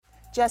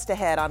Just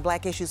ahead on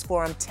Black Issues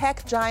Forum,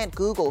 tech giant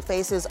Google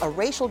faces a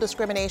racial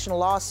discrimination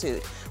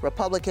lawsuit.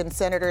 Republican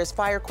senators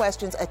fire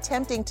questions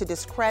attempting to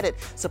discredit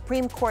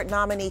Supreme Court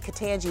nominee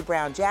Ketanji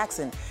Brown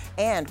Jackson.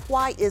 And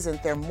why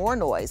isn't there more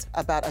noise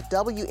about a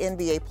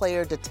WNBA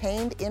player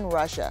detained in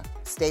Russia?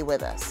 Stay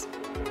with us.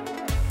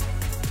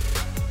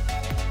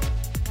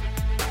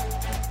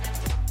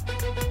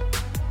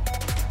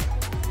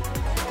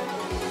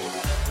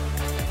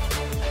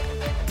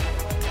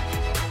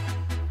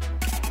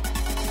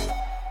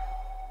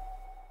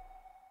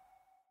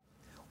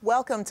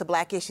 Welcome to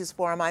Black Issues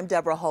Forum. I'm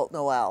Deborah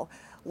Holt-Noel.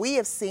 We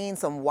have seen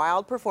some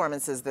wild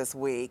performances this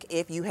week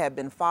if you have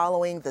been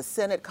following the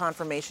Senate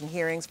confirmation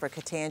hearings for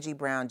Ketanji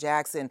Brown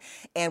Jackson,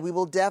 and we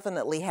will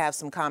definitely have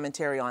some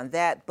commentary on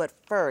that. But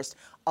first,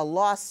 a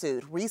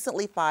lawsuit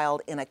recently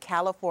filed in a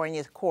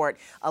California court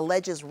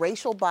alleges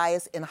racial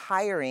bias in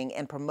hiring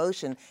and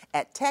promotion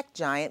at tech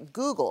giant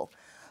Google.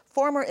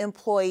 Former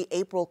employee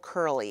April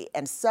Curley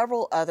and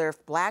several other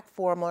Black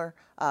former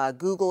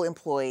Google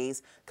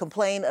employees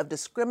complain of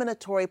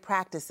discriminatory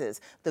practices.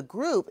 The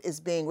group is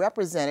being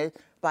represented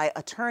by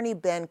attorney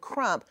Ben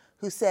Crump,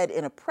 who said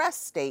in a press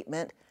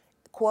statement,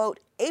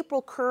 quote,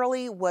 April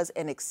Curley was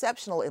an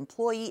exceptional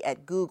employee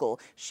at Google.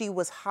 She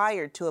was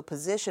hired to a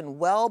position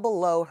well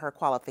below her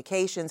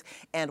qualifications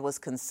and was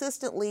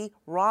consistently,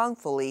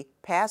 wrongfully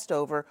passed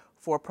over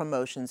for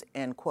promotions,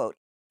 end quote.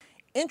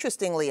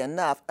 Interestingly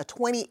enough, a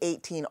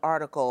 2018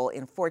 article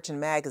in Fortune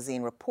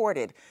magazine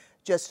reported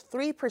just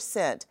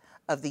 3%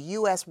 of the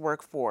U.S.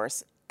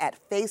 workforce at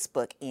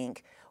Facebook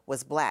Inc.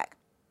 was Black,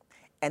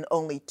 and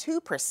only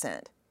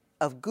 2%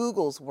 of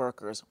Google's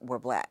workers were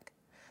Black.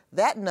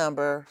 That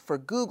number for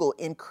Google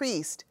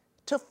increased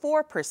to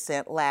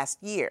 4%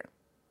 last year.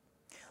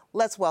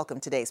 Let's welcome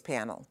today's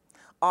panel.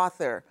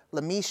 Author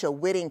Lamisha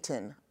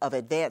Whittington of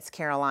Advanced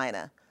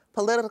Carolina,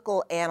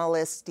 political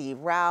analyst Steve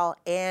Rao,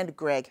 and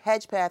Greg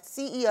Hedgepeth,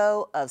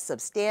 CEO of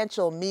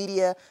Substantial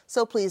Media.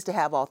 So pleased to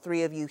have all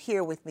three of you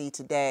here with me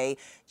today.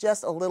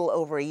 Just a little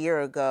over a year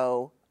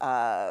ago,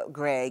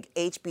 Greg,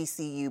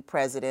 HBCU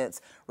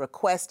presidents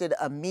requested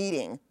a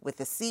meeting with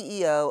the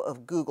CEO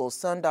of Google,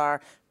 Sundar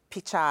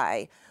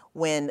Pichai,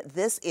 when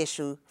this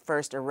issue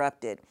first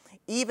erupted.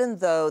 Even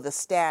though the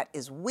stat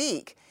is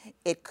weak,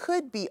 it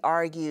could be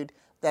argued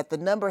that the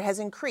number has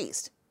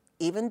increased,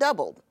 even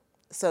doubled.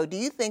 So do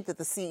you think that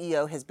the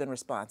CEO has been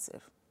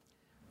responsive?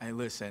 Hey,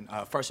 listen,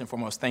 first and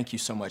foremost, thank you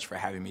so much for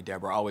having me,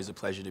 Deborah. Always a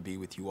pleasure to be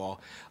with you all.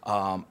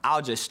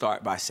 I'll just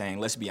start by saying,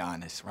 let's be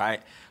honest,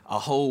 right? A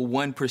whole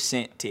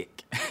 1%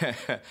 tick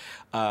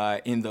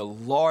in the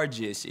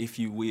largest, if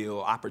you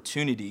will,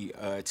 opportunity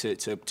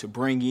to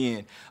bring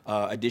in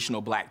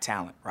additional Black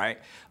talent, right?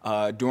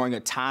 During a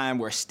time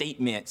where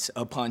statements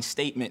upon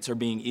statements are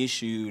being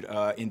issued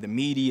in the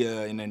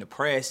media and in the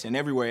press and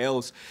everywhere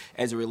else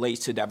as it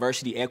relates to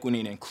diversity,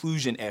 equity, and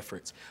inclusion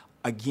efforts.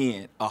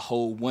 Again, a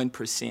whole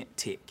 1%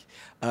 tick.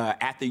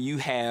 After you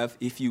have,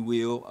 if you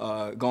will,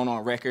 gone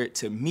on record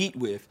to meet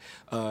with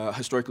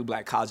historically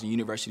Black college and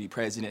university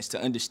presidents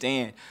to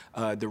understand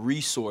the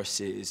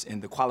resources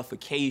and the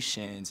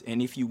qualifications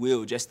and, if you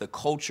will, just the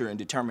culture and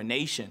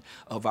determination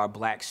of our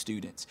Black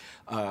students.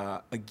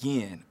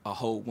 Again, a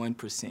whole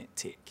 1%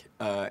 tick.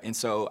 And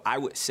so I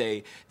would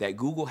say that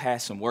Google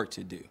has some work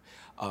to do.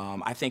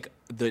 I think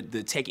the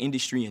tech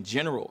industry in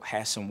general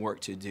has some work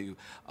to do.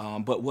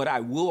 But what I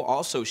will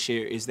also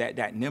share is that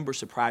that number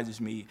surprises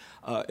me.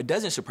 It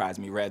doesn't surprise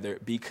me, rather,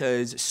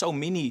 because so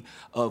many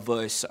of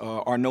us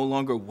are no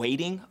longer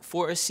waiting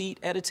for a seat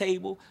at a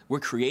table. We're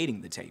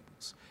creating the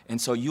tables.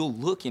 And so you'll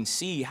look and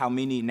see how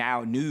many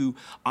now new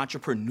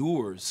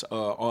entrepreneurs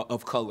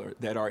of color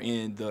that are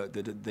in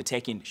the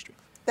tech industry.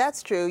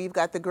 That's true. You've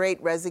got the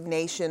great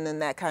resignation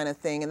and that kind of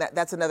thing, and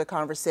that's another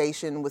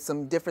conversation with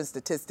some different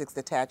statistics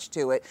attached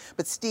to it.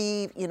 But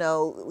Steve, you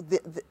know,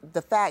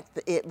 the fact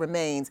that it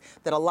remains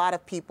that a lot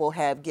of people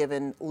have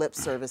given lip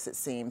service, it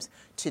seems,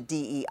 to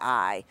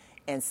DEI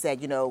and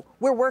said, you know,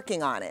 we're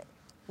working on it.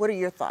 What are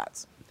your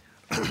thoughts?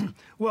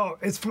 Well,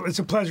 it's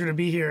a pleasure to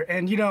be here.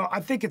 And, you know, I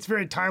think it's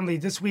very timely.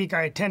 This week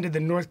I attended the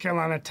North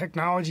Carolina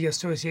Technology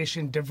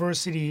Association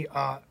Diversity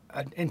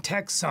and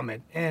Tech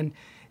Summit. And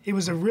it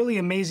was a really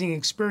amazing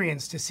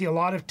experience to see a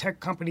lot of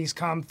tech companies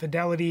come,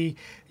 Fidelity,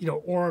 you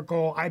know,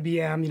 Oracle,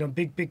 IBM, you know,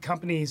 big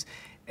companies.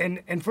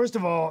 And first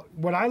of all,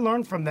 what I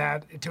learned from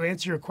that, to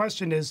answer your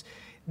question, is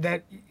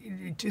that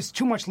it's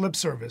too much lip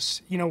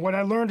service. You know, what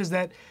I learned is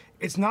that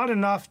it's not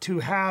enough to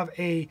have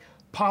a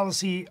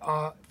policy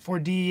for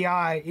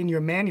DEI in your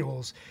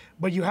manuals,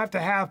 but you have to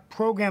have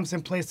programs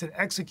in place that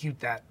execute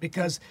that.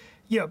 Because,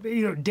 you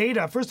know,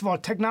 data, first of all,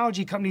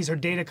 technology companies are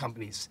data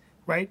companies.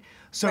 Right?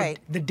 So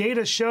the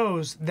data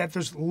shows that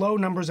there's low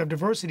numbers of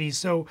diversity,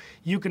 so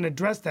you can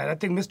address that. I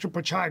think Mr.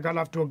 Pichai got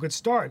off to a good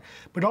start.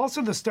 But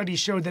also the studies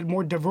showed that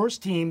more diverse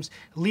teams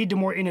lead to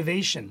more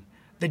innovation.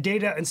 The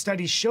data and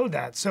studies show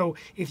that. So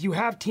if you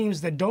have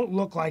teams that don't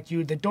look like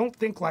you, that don't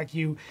think like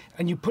you,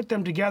 and you put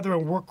them together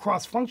and work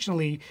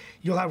cross-functionally,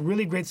 you'll have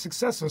really great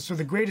successes. So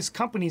the greatest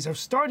companies are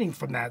starting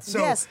from that. So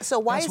yes. So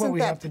why that's isn't what we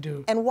that, have to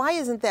do. And why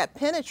isn't that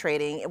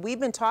penetrating? We've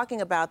been talking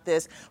about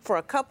this for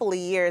a couple of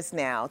years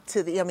now.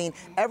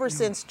 Ever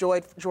since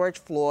George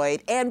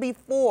Floyd and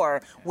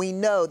before, we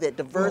know that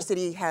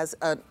diversity has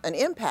an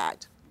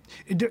impact.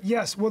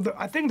 Yes, well,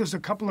 I think there's a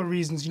couple of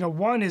reasons.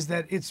 One is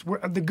that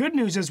the good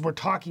news is we're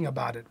talking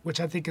about it, which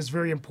I think is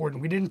very important.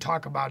 We didn't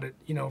talk about it,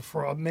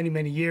 for many,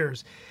 many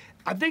years.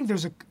 I think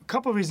there's a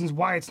couple of reasons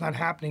why it's not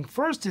happening.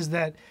 First is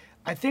that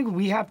I think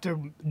we have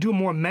to do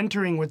more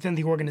mentoring within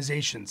the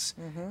organizations.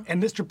 Mm-hmm.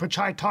 And Mr.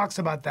 Pichai talks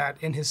about that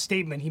in his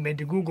statement he made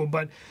to Google.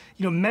 But,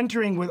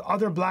 mentoring with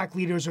other black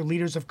leaders or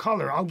leaders of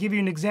color. I'll give you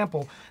an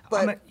example.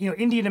 But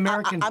Indian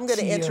American I'm going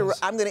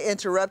to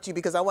interrupt you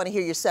because I want to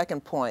hear your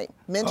second point.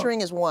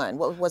 Mentoring is one.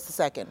 What's the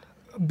second?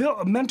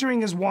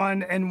 Mentoring is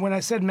one, and when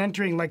I said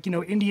mentoring,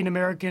 Indian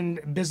American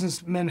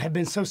businessmen have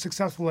been so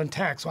successful in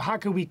tech. So how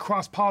can we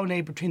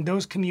cross-pollinate between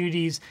those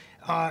communities,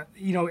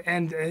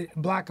 and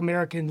Black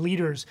American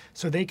leaders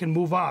so they can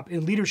move up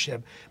in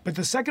leadership? But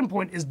the second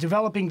point is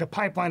developing the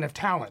pipeline of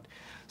talent.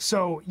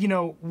 So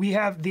we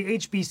have the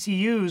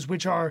HBCUs,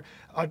 which are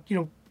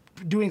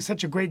doing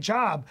such a great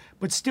job,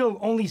 but still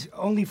only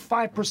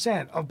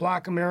 5% of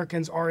Black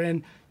Americans are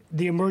in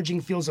the emerging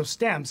fields of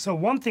STEM. So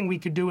one thing we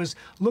could do is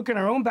look in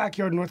our own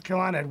backyard in North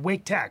Carolina at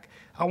Wake Tech.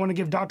 I want to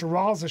give Dr.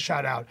 Rawls a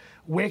shout out.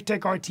 Wake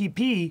Tech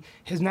RTP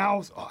is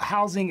now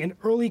housing an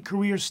early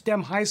career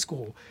STEM high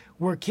school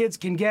where kids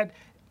can get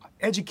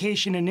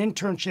education and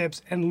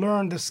internships and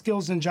learn the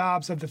skills and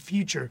jobs of the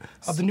future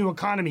of the new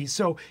economy.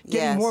 So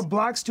getting more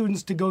Black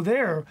students to go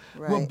there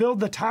will build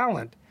the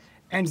talent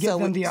and give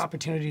them the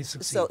opportunity to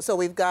succeed. So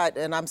we've got,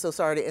 and I'm so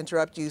sorry to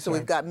interrupt you, so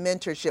we've got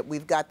mentorship,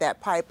 we've got that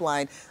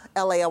pipeline.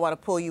 LA, I want to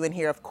pull you in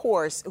here, of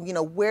course.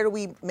 Where do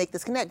we make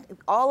this connect?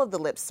 All of the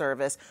lip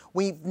service,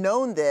 we've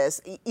known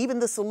this, even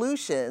the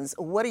solutions.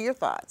 What are your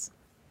thoughts?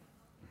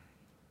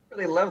 I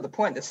really love the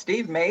point that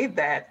Steve made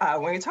that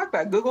when you talk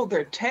about Google,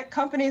 they're tech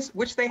companies,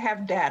 which they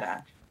have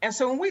data. And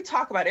so when we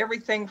talk about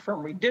everything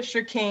from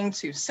redistricting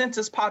to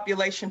census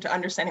population to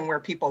understanding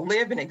where people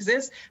live and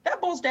exist, that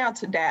boils down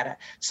to data.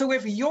 So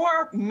if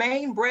your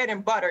main bread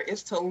and butter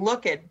is to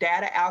look at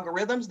data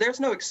algorithms, there's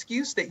no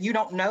excuse that you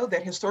don't know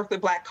that historically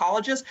Black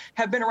colleges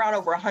have been around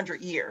over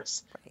 100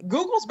 years.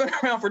 Google's been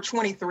around for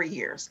 23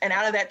 years. And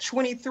out of that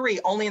 23,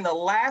 only in the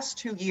last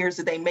 2 years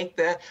did they make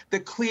the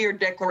clear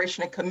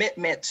declaration and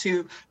commitment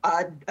to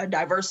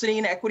diversity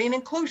and equity and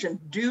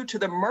inclusion due to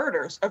the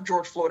murders of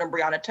George Floyd and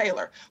Breonna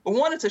Taylor. But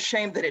one, it's a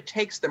shame that it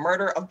takes the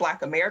murder of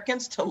Black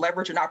Americans to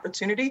leverage an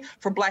opportunity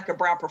for Black and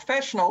brown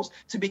professionals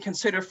to be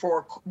considered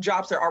for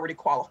jobs they're already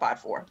qualified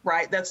for,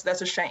 right? That's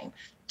a shame.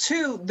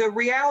 Two, the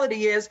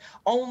reality is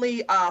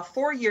only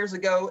 4 years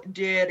ago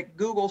did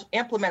Google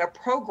implement a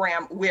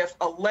program with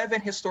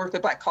 11 historically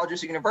Black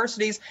colleges and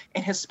universities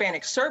and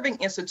Hispanic serving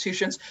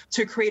institutions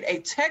to create a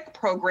tech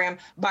program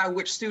by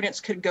which students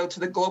could go to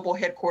the global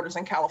headquarters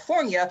in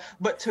California.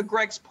 But to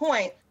Greg's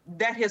point,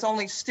 that has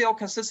only still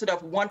consisted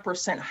of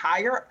 1%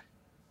 higher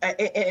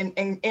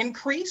an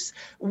increase.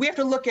 We have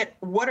to look at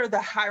what are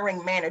the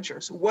hiring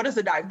managers? What is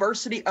the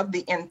diversity of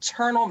the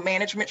internal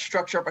management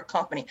structure of a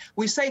company?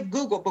 We say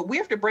Google, but we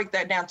have to break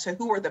that down to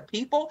who are the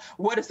people,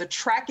 what is the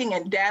tracking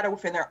and data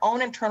within their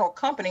own internal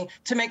company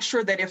to make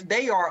sure that if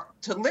they are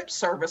to lip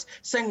service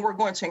saying we're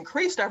going to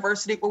increase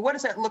diversity, well, what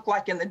does that look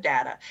like in the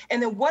data? And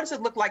then what does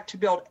it look like to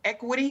build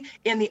equity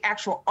in the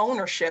actual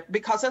ownership?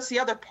 Because that's the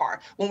other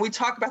part. When we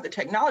talk about the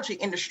technology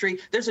industry,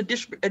 there's a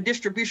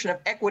distribution of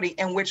equity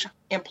in which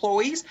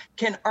employees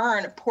can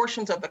earn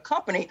portions of the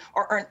company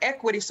or earn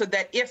equity so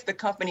that if the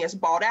company is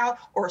bought out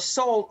or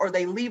sold or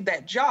they leave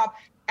that job,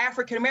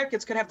 African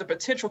Americans could have the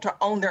potential to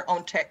own their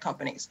own tech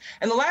companies.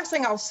 And the last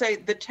thing I'll say,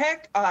 the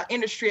tech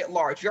industry at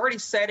large, you already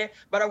said it,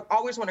 but I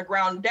always want to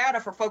ground data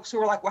for folks who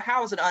are like, well,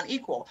 how is it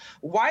unequal?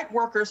 White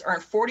workers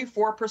earn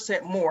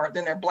 44% more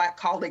than their Black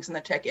colleagues in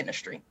the tech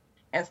industry,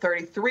 and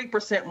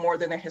 33% more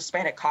than their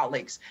Hispanic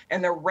colleagues.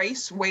 And the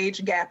race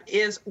wage gap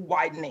is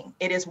widening.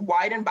 It is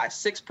widened by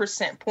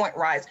 6% point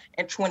rise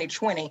in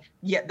 2020,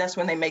 yet that's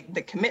when they make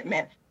the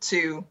commitment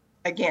to,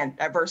 again,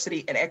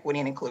 diversity and equity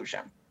and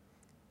inclusion.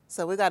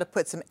 So we got to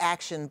put some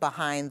action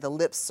behind the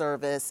lip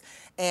service.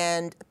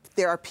 And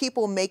there are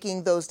people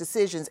making those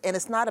decisions. And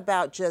it's not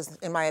about just,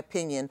 in my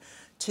opinion,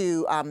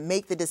 to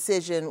make the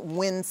decision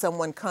when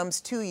someone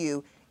comes to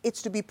you.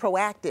 It's to be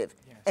proactive.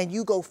 And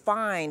you go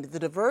find the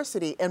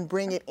diversity and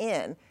bring it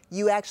in.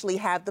 You actually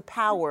have the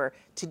power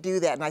to do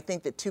that. And I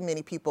think that too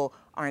many people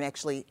aren't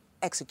actually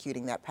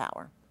executing that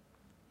power.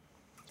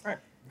 Right.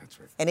 That's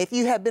right. And if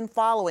you have been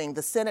following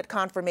the Senate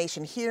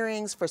confirmation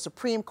hearings for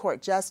Supreme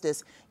Court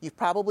Justice, you've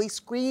probably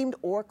screamed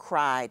or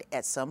cried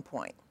at some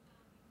point.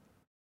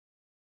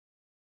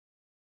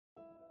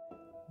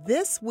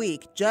 This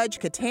week, Judge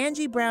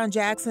Ketanji Brown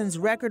Jackson's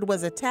record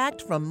was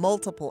attacked from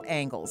multiple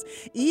angles,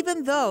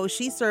 even though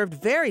she served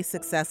very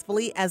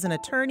successfully as an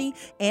attorney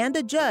and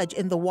a judge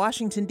in the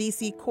Washington,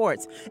 D.C.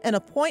 courts, an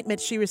appointment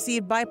she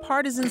received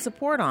bipartisan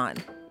support on.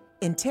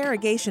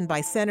 Interrogation by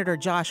Senator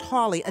Josh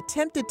Hawley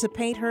attempted to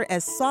paint her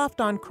as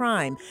soft on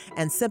crime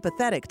and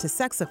sympathetic to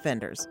sex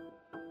offenders.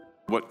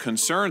 What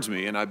concerns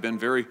me, and I've been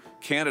very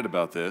candid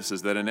about this,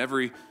 is that in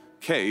every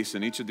case,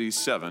 in each of these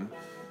 7,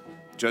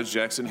 Judge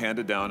Jackson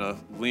handed down a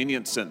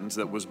lenient sentence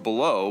that was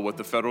below what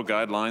the federal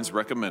guidelines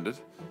recommended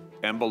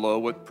and below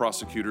what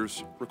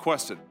prosecutors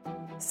requested.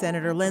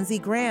 Senator Lindsey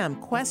Graham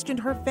questioned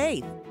her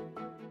faith.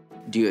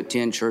 Do you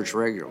attend church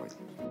regularly?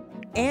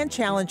 And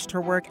challenged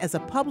her work as a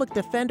public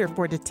defender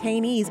for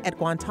detainees at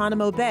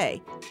Guantanamo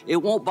Bay. It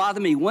won't bother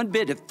me one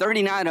bit if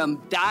 39 of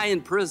them die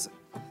in prison.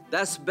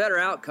 That's a better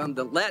outcome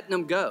than letting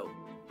them go.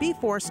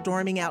 Before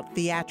storming out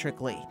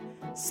theatrically,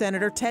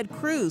 Senator Ted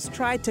Cruz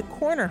tried to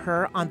corner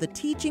her on the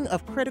teaching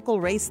of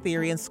critical race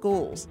theory in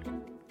schools.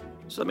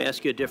 So let me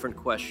ask you a different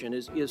question.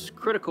 Is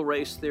critical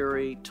race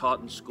theory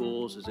taught in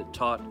schools? Is it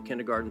taught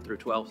kindergarten through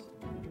 12th?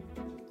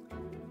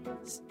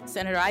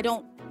 Senator, I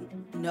don't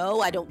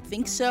know. I don't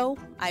think so.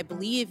 I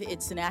believe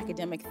it's an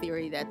academic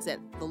theory that's at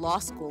the law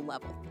school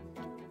level.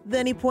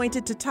 Then he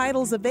pointed to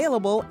titles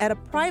available at a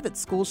private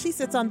school she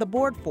sits on the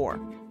board for.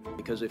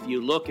 Because if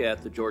you look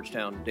at the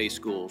Georgetown Day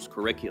School's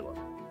curriculum,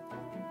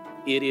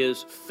 it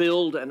is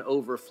filled and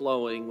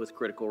overflowing with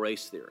critical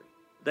race theory.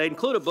 They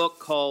include a book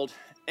called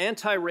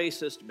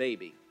Anti-Racist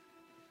Baby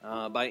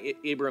by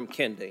Ibram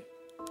Kendi.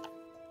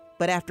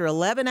 But after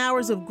 11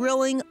 hours of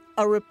grilling,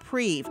 a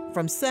reprieve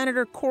from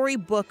Senator Cory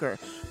Booker,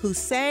 who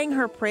sang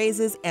her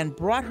praises and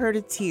brought her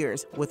to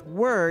tears with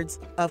words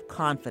of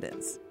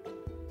confidence.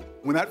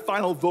 When that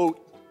final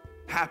vote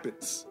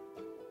happens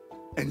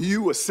and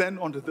you ascend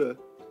onto the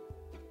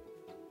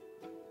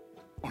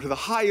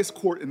highest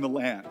court in the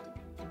land,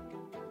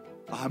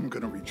 I'm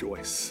going to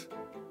rejoice.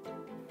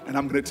 And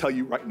I'm going to tell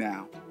you right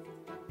now,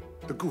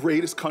 the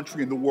greatest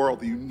country in the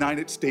world, the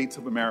United States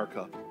of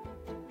America,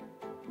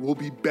 will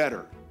be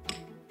better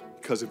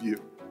because of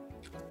you.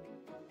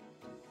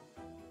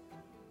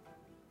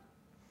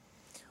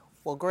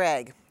 Well,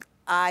 Greg,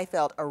 I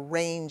felt a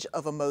range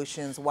of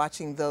emotions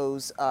watching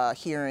those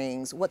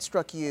hearings. What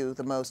struck you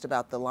the most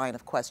about the line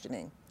of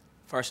questioning?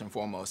 First and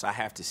foremost, I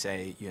have to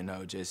say,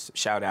 just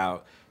shout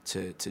out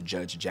to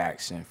Judge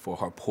Jackson for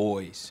her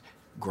poise,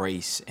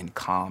 grace, and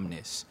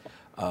calmness.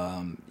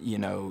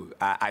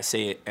 I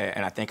say it,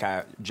 and I think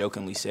I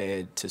jokingly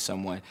said to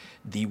someone,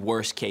 the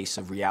worst case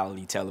of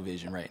reality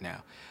television right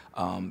now.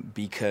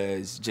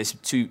 Because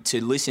just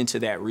to listen to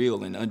that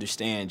reel and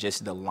understand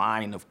just the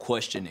line of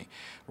questioning,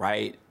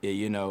 right?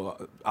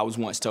 I was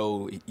once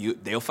told,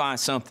 they'll find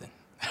something,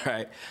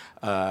 right?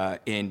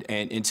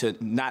 And to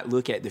not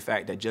look at the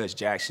fact that Judge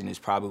Jackson is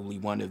probably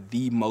one of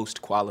the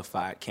most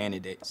qualified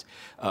candidates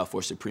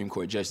for Supreme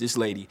Court judge. This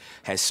lady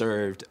has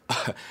served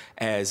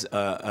as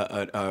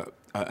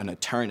an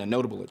attorney, a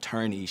notable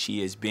attorney.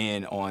 She has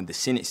been on the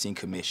Sentencing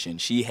Commission.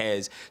 She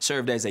has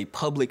served as a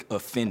public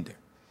defender.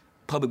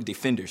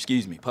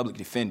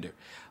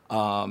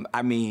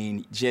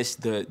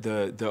 Just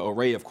the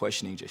array of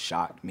questioning just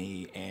shocked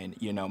me. And,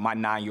 my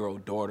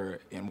 9-year-old daughter,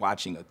 in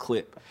watching a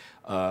clip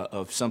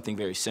of something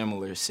very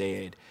similar,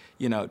 said,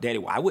 Daddy,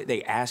 why would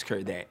they ask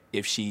her that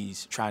if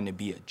she's trying to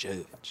be a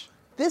judge?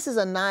 This is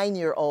a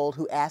 9-year-old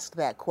who asked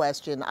that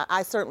question.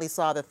 I certainly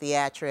saw the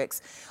theatrics.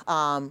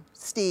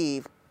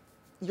 Steve,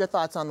 your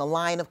thoughts on the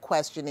line of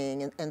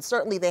questioning, and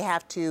certainly they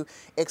have to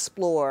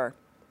explore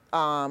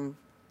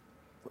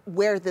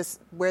where this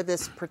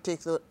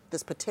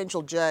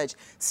potential judge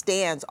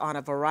stands on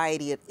a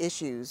variety of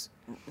issues.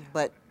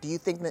 But do you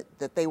think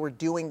that they were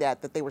doing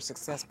that they were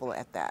successful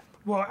at that?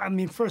 Well,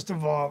 first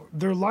of all,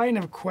 their line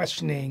of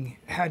questioning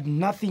had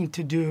nothing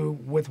to do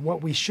with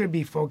what we should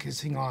be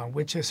focusing on,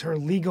 which is her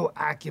legal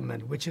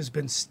acumen, which has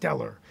been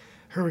stellar.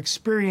 Her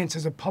experience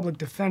as a public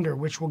defender,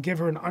 which will give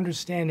her an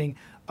understanding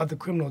of the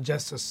criminal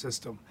justice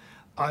system.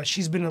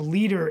 She's been a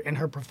leader in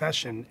her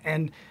profession,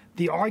 and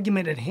the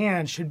argument at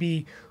hand should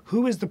be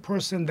who is the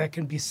person that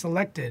can be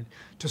selected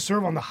to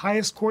serve on the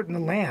highest court in the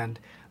land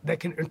that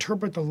can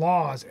interpret the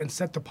laws and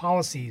set the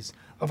policies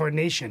of our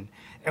nation.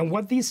 And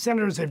what these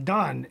senators have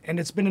done, and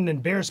it's been an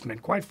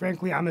embarrassment. Quite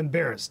frankly, I'm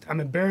embarrassed. I'm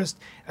embarrassed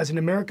as an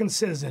American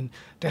citizen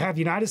to have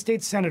United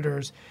States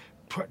senators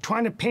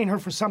trying to paint her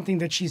for something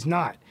that she's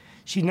not.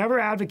 She never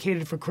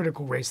advocated for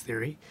critical race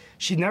theory.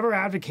 She never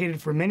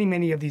advocated for many,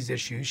 many of these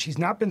issues. She's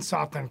not been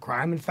soft on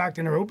crime. In fact,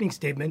 in her opening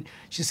statement,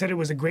 she said it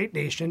was a great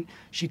nation.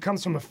 She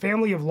comes from a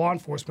family of law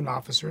enforcement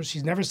officers.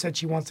 She's never said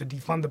she wants to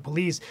defund the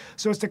police.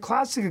 So it's the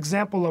classic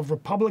example of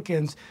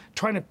Republicans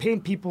trying to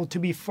paint people to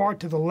be far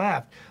to the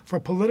left for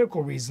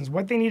political reasons.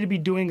 What they need to be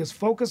doing is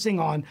focusing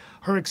on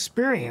her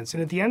experience.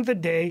 And at the end of the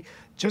day,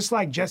 just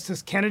like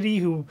Justice Kennedy,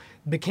 who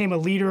became a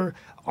leader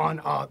on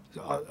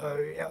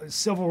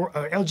civil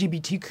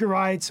LGBTQ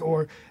rights,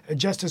 or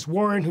Justice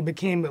Warren, who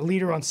became a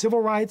leader on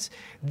civil rights.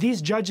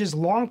 These judges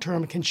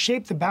long-term can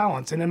shape the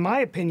balance. And in my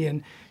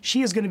opinion,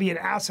 she is going to be an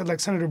asset, like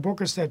Senator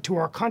Booker said, to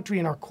our country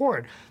and our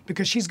court,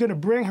 because she's going to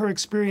bring her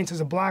experience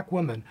as a black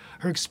woman,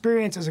 her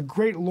experience as a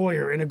great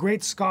lawyer and a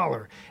great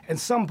scholar. And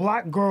some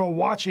black girl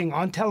watching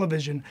on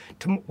television,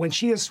 when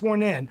she is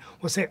sworn in,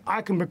 will say,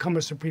 I can become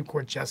a Supreme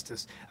Court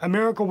justice.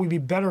 America will be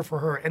better for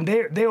her. And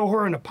they owe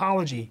her an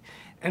apology.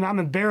 And I'm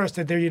embarrassed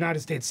that they're United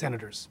States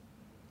senators.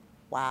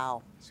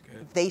 Wow.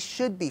 They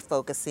should be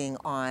focusing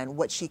on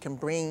what she can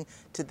bring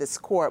to this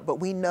court, but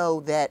we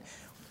know that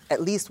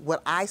at least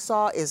what I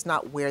saw is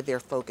not where their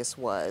focus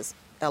was.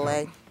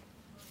 L.A.?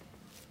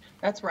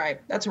 That's right.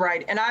 That's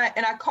right. And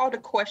I called to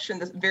question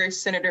the various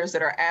senators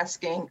that are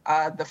asking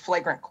the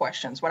flagrant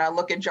questions. When I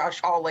look at Josh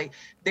Hawley,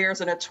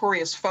 there's a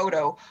notorious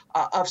photo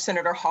of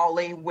Senator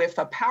Hawley with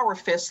a power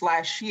fist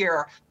last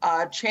year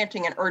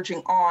chanting and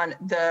urging on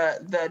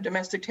the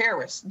domestic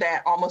terrorists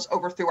that almost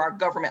overthrew our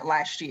government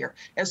last year.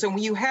 And so when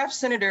you have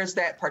senators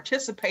that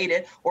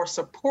participated or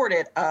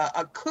supported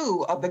a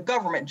coup of the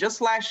government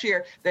just last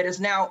year that is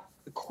now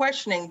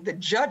questioning the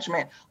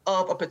judgment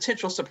of a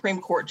potential Supreme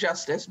Court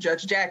justice,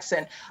 Judge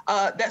Jackson,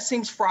 that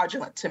seems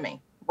fraudulent to me.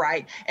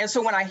 Right. And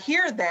so when I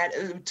hear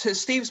that, to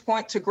Steve's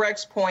point, to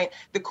Greg's point,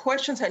 the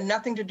questions had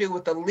nothing to do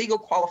with the legal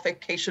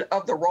qualification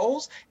of the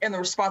roles and the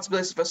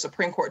responsibilities of a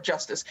Supreme Court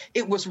justice.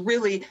 It was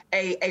really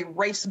a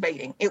race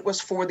baiting. It was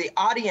for the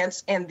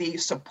audience and the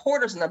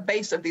supporters and the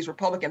base of these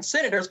Republican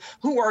senators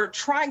who are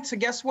trying to,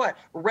 guess what,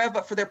 rev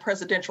up for their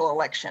presidential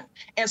election.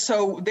 And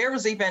so there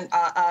was even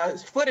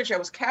footage that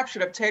was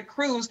captured of Ted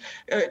Cruz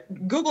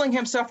Googling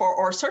himself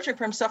or searching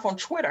for himself on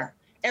Twitter.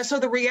 And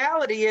so the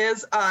reality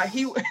is,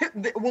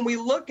 when we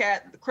look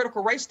at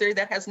critical race theory,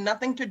 that has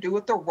nothing to do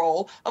with the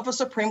role of a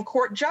Supreme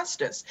Court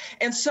justice.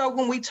 And so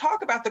when we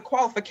talk about the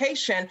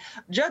qualification,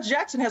 Judge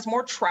Jackson has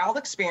more trial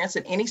experience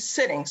than any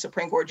sitting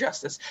Supreme Court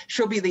justice.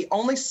 She'll be the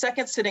only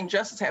second sitting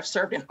justice to have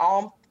served in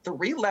all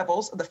 3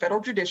 levels of the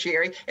federal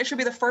judiciary. It should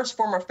be the first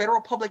former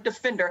federal public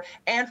defender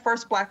and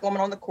first black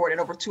woman on the court in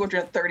over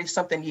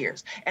 230-something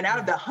years. And out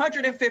of the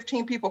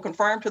 115 people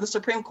confirmed to the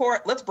Supreme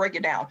Court, let's break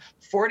it down.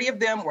 40 of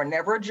them were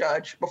never a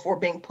judge before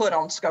being put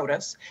on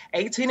SCOTUS.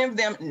 18 of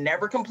them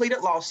never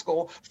completed law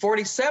school.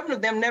 47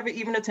 of them never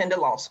even attended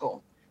law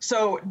school.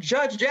 So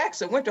Judge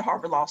Jackson went to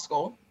Harvard Law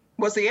School,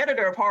 was the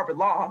editor of Harvard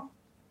Law,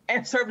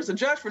 and served as a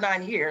judge for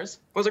 9 years,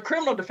 was a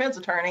criminal defense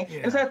attorney,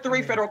 and has had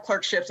 3 federal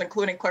clerkships,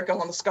 including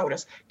clerking on the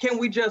SCOTUS. Can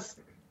we just,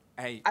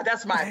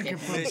 that's my opinion.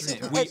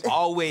 Listen, we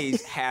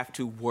always have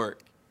to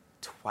work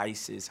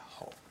twice as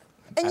hard.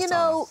 And you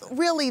know,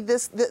 really,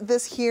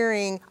 this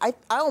hearing, I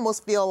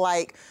almost feel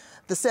like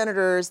the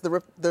senators,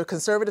 the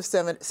conservative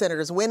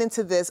senators went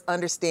into this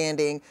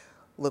understanding,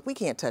 look, we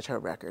can't touch her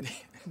record,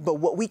 but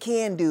what we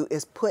can do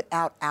is put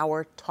out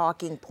our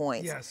talking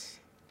points. Yes.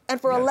 And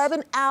for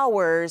 11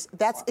 hours,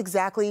 that's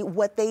exactly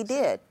what they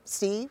did.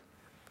 Steve?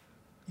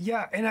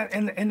 Yeah,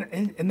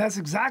 and that's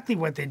exactly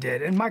what they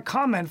did. And my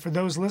comment for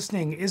those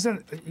listening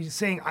isn't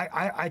saying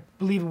I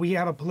believe we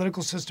have a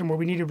political system where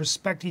we need to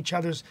respect each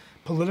other's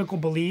political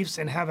beliefs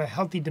and have a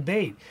healthy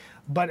debate.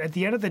 But at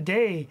the end of the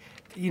day,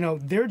 you know,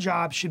 their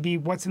job should be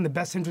what's in the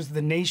best interest of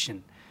the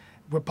nation.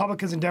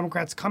 Republicans and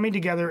Democrats coming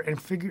together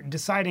and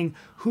deciding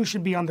who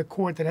should be on the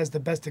court that has the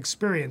best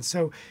experience.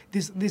 So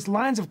these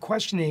lines of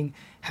questioning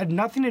had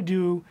nothing to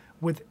do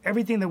with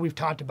everything that we've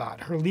talked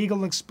about, her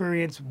legal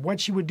experience,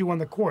 what she would do on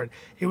the court.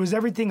 It was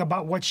everything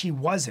about what she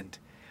wasn't,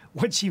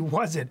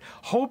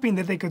 hoping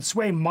that they could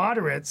sway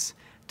moderates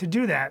to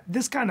do that.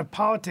 This kind of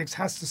politics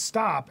has to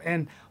stop,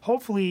 and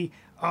hopefully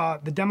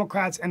the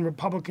Democrats and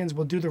Republicans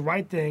will do the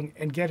right thing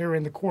and get her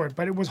in the court.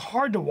 But it was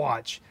hard to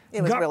watch.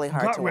 It was really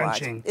hard to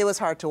watch. It was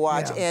hard to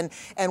watch. Yeah.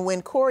 And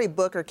when Cory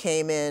Booker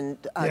came in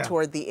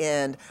toward the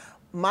end,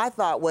 my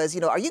thought was,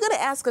 you know, are you going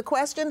to ask a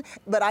question?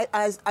 But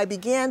I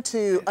began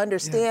to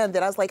understand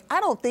that I was like, I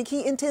don't think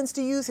he intends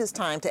to use his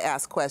time to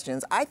ask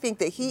questions. I think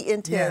that he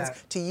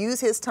intends to use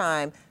his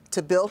time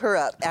to build her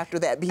up after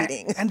that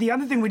beating. And the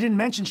other thing we didn't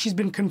mention, she's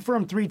been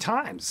confirmed 3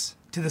 times.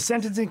 To the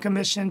Sentencing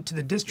Commission, to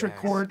the District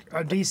Court,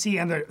 D.C.,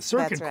 and the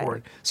Circuit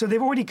Court. So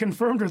they've already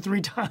confirmed her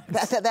 3 times.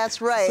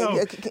 That's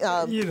right.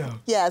 So, you know.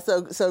 Yeah,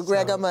 so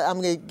Greg, I'm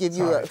going to give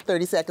you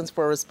 30 seconds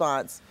for a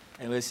response.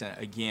 And listen,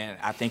 again,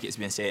 I think it's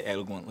been said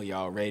eloquently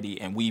already,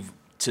 and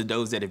to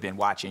those that have been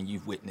watching,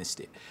 you've witnessed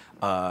it.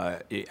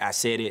 I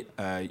said it,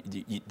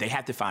 they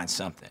have to find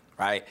something,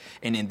 right?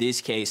 And in this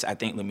case, I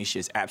think Lamisha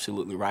is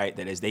absolutely right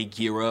that as they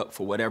gear up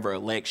for whatever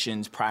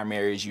elections,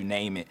 primaries, you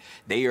name it,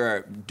 they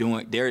are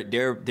doing,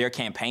 they're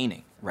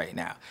campaigning right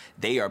now.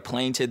 They are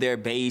playing to their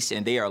base,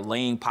 and they are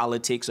laying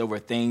politics over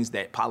things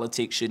that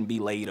politics shouldn't be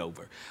laid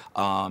over.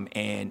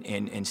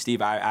 And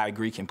Steve, I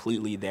agree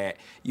completely that,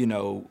 you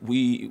know,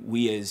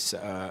 we as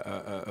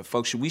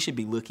folks, we should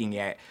be looking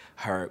at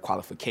her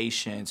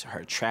qualifications,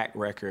 her track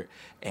record,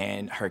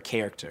 and her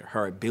character,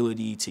 her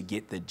ability to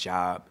get the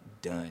job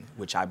done,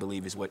 which I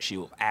believe is what she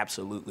will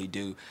absolutely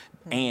do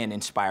and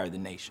inspire the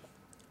nation.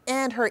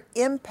 And her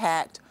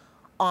impact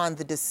on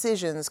the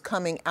decisions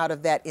coming out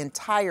of that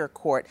entire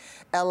court.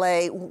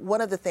 LA,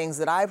 one of the things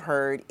that I've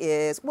heard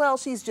is, well,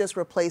 she's just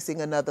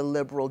replacing another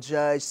liberal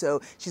judge,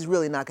 so she's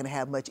really not going to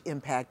have much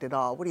impact at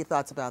all. What are your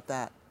thoughts about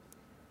that?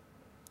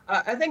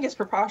 I think it's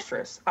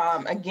preposterous,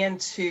 again,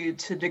 to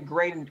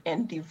degrade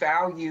and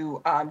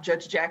devalue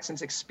Judge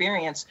Jackson's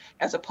experience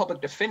as a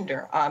public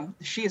defender.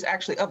 She is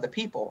actually of the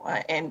people.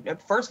 And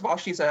first of all,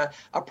 she's a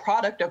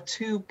product of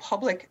two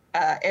public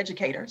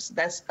educators.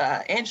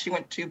 And she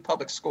went to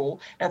public school.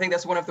 And I think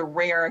that's one of the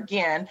rare,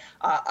 again,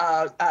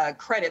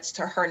 credits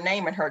to her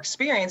name and her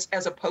experience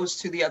as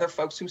opposed to the other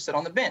folks who sit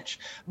on the bench.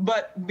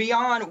 But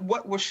beyond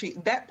what was she,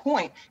 that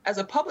point, as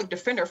a public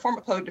defender,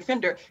 former public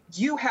defender,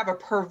 you have a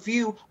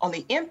purview on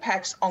the impacts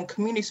on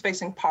communities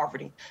facing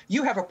poverty.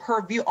 You have a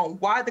purview on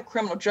why the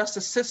criminal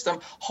justice system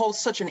holds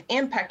such an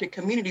impact in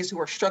communities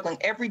who are struggling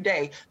every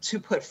day to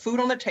put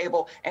food on the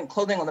table and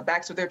clothing on the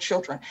backs of their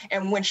children.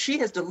 And when she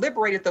has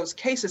deliberated those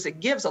cases, it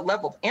gives a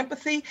level of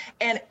empathy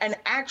and an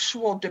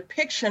actual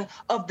depiction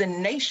of the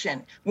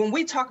nation. When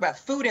we talk about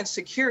food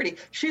insecurity,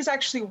 she's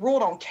actually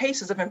ruled on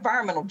cases of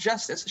environmental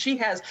justice. She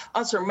has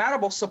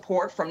unsurmountable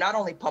support from not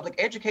only public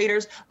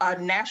educators,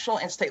 national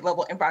and state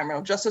level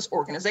environmental justice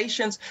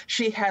organizations.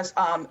 She has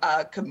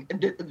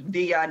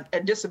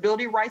the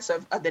disability rights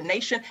of the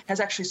nation has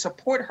actually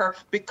supported her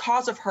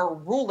because of her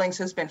rulings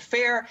has been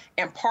fair,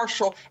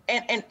 impartial,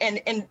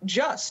 and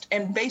just.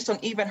 And based on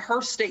even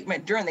her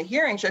statement during the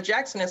hearing, Judge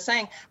Jackson is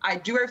saying, I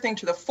do everything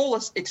to the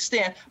fullest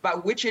extent by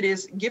which it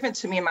is given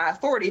to me in my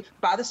authority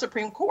by the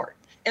Supreme Court.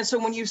 And so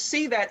when you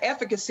see that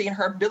efficacy in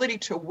her ability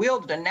to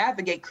wield, to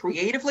navigate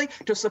creatively,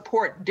 to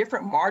support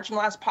different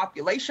marginalized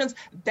populations,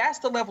 that's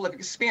the level of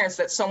experience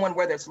that someone,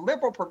 whether it's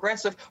liberal,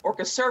 progressive, or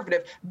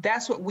conservative,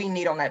 that's what we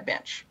need on that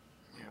bench.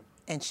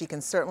 And she can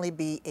certainly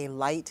be a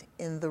light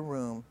in the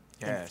room,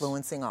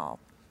 influencing all.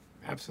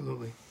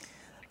 Absolutely.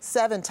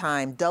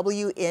 7-time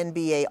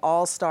WNBA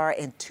All-Star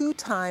and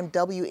 2-time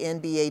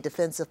WNBA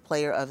Defensive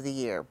Player of the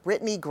Year,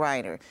 Brittney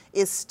Griner,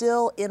 is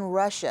still in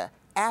Russia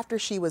after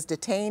she was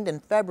detained in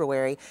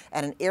February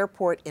at an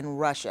airport in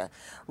Russia.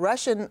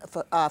 Russian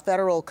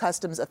federal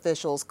customs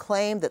officials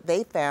claim that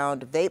they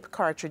found vape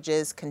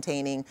cartridges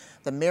containing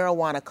the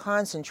marijuana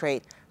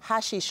concentrate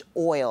hashish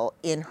oil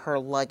in her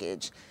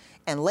luggage.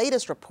 And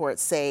latest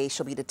reports say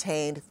she'll be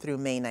detained through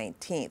May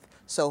 19th.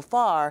 So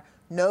far,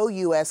 no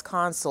U.S.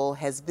 consul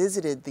has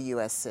visited the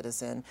U.S.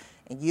 citizen.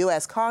 And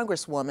U.S.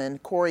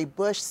 Congresswoman Cori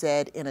Bush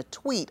said in a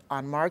tweet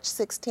on March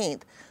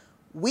 16th,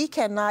 "We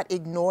cannot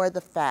ignore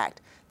the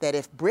fact that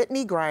if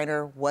Brittney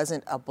Griner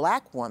wasn't a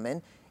black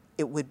woman,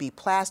 it would be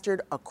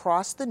plastered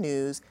across the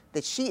news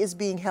that she is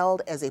being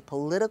held as a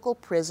political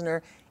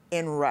prisoner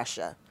in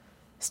Russia."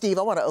 Steve,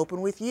 I want to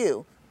open with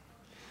you.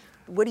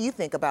 What do you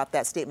think about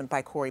that statement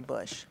by Cori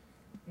Bush?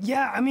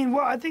 Yeah, I mean,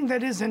 well, I think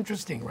that is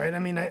interesting, right? I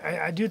mean,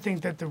 I do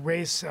think that the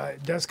race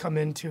does come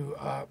into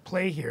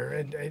play here,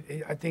 and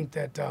I think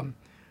that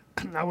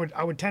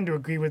I would tend to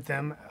agree with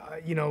them.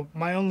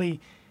 My only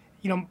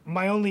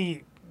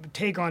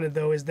take on it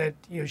though is that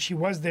she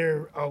was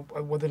there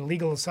with an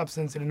illegal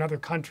substance in another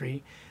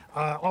country.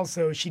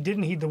 Also, she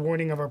didn't heed the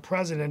warning of our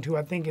president, who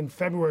I think in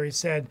February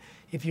said,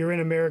 if you're an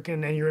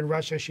American and you're in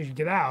Russia, you should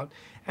get out.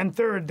 And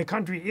third, the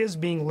country is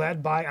being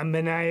led by a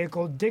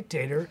maniacal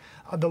dictator,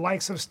 the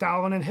likes of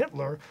Stalin and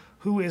Hitler,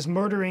 who is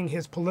murdering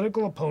his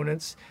political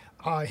opponents,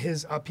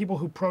 his people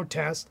who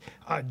protest,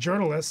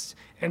 journalists,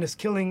 and is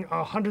killing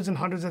hundreds and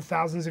hundreds of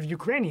thousands of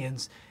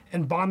Ukrainians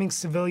and bombing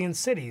civilian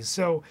cities.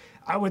 So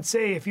I would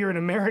say if you're an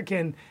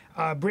American,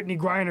 Brittney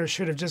Griner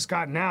should have just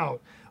gotten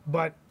out.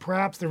 But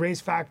perhaps the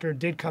race factor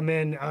did come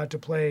in to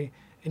play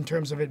in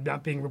terms of it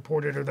not being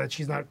reported or that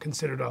she's not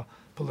considered a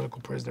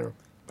political prisoner.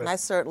 And I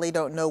certainly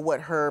don't know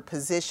what her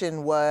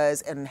position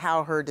was and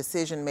how her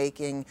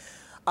decision-making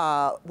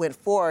went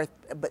forth.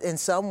 But in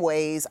some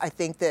ways, I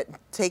think that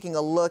taking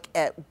a look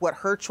at what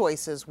her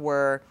choices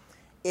were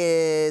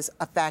is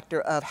a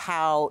factor of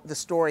how the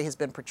story has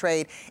been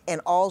portrayed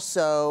and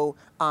also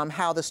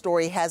how the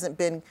story hasn't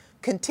been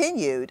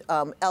continued.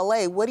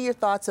 LA, what are your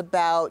thoughts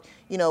about,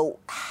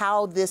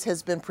 how this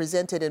has been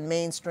presented in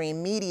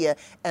mainstream media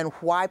and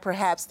why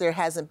perhaps there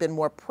hasn't been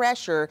more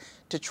pressure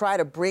to try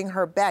to bring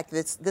her back?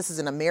 This is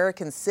an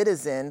American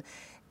citizen,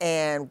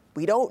 and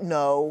we don't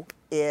know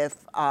if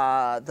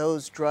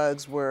those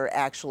drugs were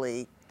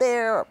actually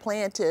there or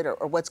planted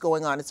or what's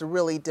going on. It's a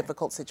really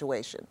difficult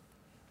situation.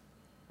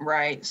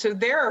 Right. So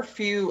there are a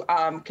few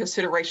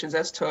considerations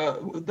as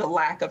to the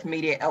lack of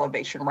media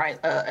elevation, right?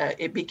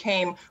 It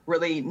became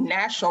really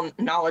national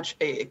knowledge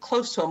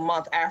close to a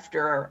month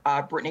after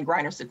Brittney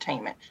Griner's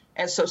detainment.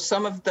 And so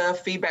some of the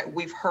feedback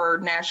we've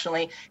heard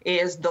nationally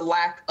is the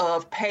lack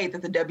of pay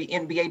that the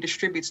WNBA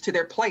distributes to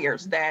their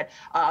players, that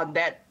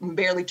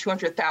barely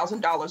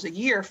 $200,000 a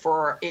year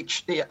for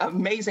the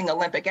amazing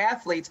Olympic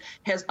athletes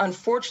has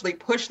unfortunately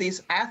pushed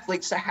these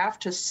athletes to have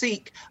to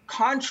seek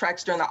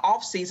contracts during the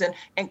offseason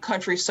in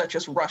countries countries such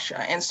as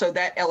Russia. And so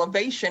that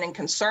elevation and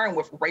concern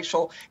with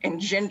racial and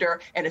gender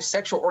and a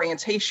sexual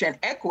orientation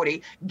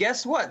equity,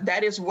 guess what?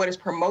 That is what is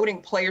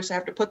promoting players to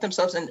have to put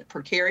themselves in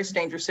precarious,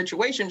 dangerous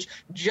situations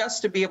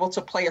just to be able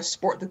to play a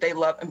sport that they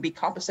love and be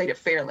compensated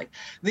fairly.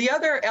 The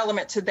other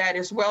element to that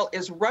as well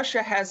is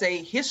Russia has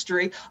a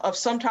history of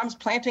sometimes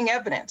planting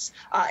evidence.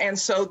 And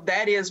so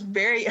that is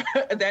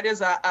that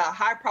is a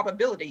high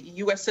probability.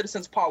 U.S.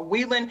 citizens Paul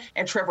Whelan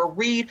and Trevor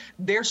Reed,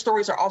 their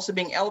stories are also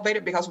being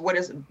elevated because of what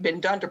has been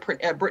done to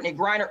Brittany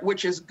Griner,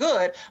 which is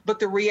good. But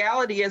the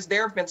reality is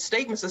there have been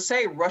statements that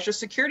say Russia's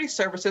security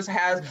services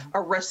has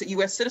arrested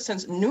U.S.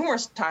 citizens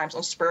numerous times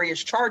on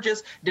spurious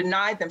charges,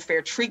 denied them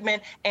fair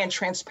treatment and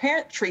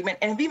transparent treatment,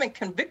 and have even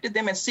convicted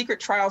them in secret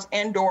trials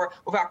and/or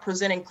without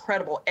presenting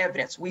credible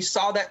evidence. We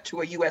saw that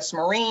to a U.S.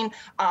 Marine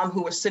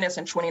who was sentenced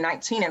in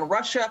 2019 in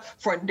Russia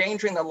for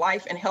endangering the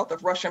life and health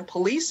of Russian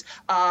police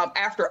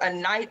after a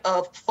night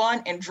of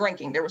fun and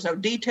drinking. There was no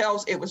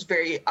details. It was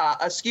very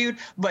skewed,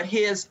 but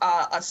his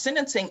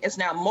sentencing is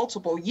now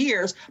multiple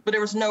years, but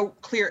there was no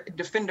clear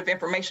definitive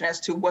information as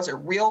to was it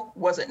real,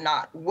 was it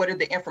not? What did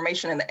the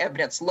information and the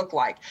evidence look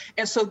like?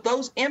 And so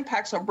those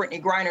impacts on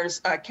Brittany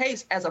Griner's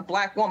case as a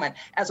Black woman,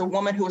 as a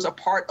woman who was a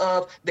part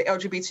of the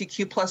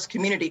LGBTQ plus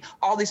community,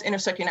 all these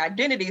intersecting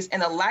identities,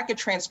 and the lack of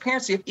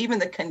transparency of even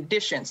the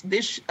conditions.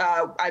 This,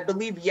 I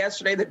believe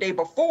yesterday, the day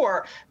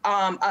before,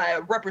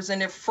 a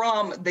representative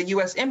from the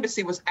U.S.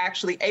 Embassy was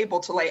actually able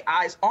to lay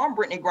eyes on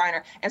Brittany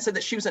Griner and said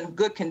that she was in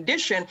good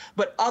condition,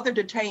 but other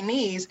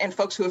detainees and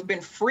folks who have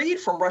been freed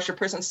from Russia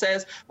prison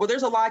says, well,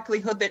 there's a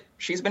likelihood that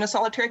she's been in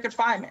solitary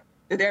confinement.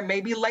 There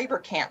may be labor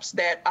camps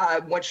that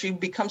when she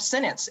becomes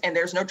sentenced, and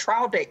there's no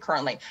trial date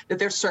currently, that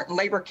there's certain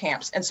labor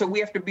camps. And so we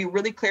have to be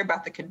really clear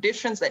about the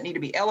conditions that need to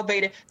be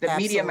elevated, the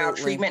media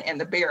maltreatment,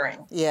 and the bearing.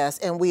 Yes,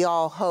 and we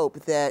all hope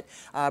that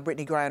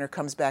Brittany Griner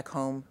comes back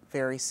home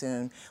very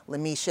soon.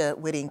 Lamisha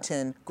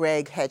Whittington,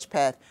 Greg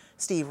Hedgepeth,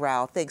 Steve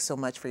Rao, thanks so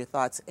much for your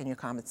thoughts and your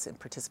comments and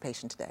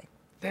participation today.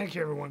 Thank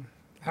you, everyone.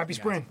 Happy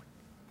spring.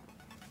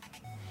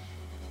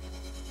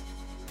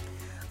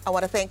 I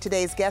want to thank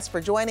today's guests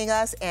for joining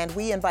us, and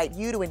we invite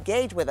you to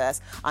engage with us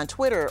on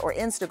Twitter or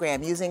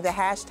Instagram using the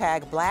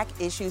hashtag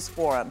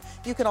 #BlackIssuesForum.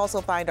 You can also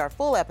find our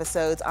full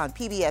episodes on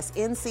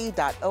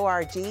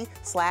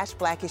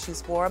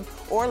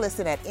pbsnc.org/BlackIssuesForum or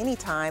listen at any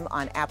time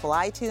on Apple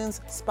iTunes,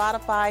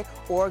 Spotify,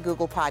 or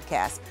Google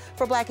Podcasts.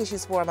 For Black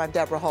Issues Forum, I'm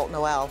Deborah Holt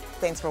Noel.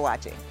 Thanks for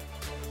watching.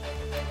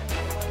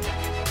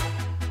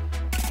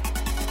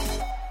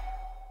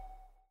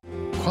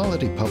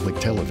 Quality public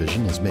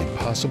television is made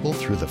possible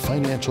through the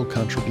financial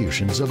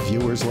contributions of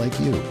viewers like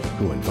you,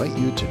 who invite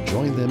you to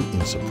join them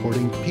in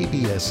supporting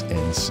PBS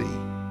NC.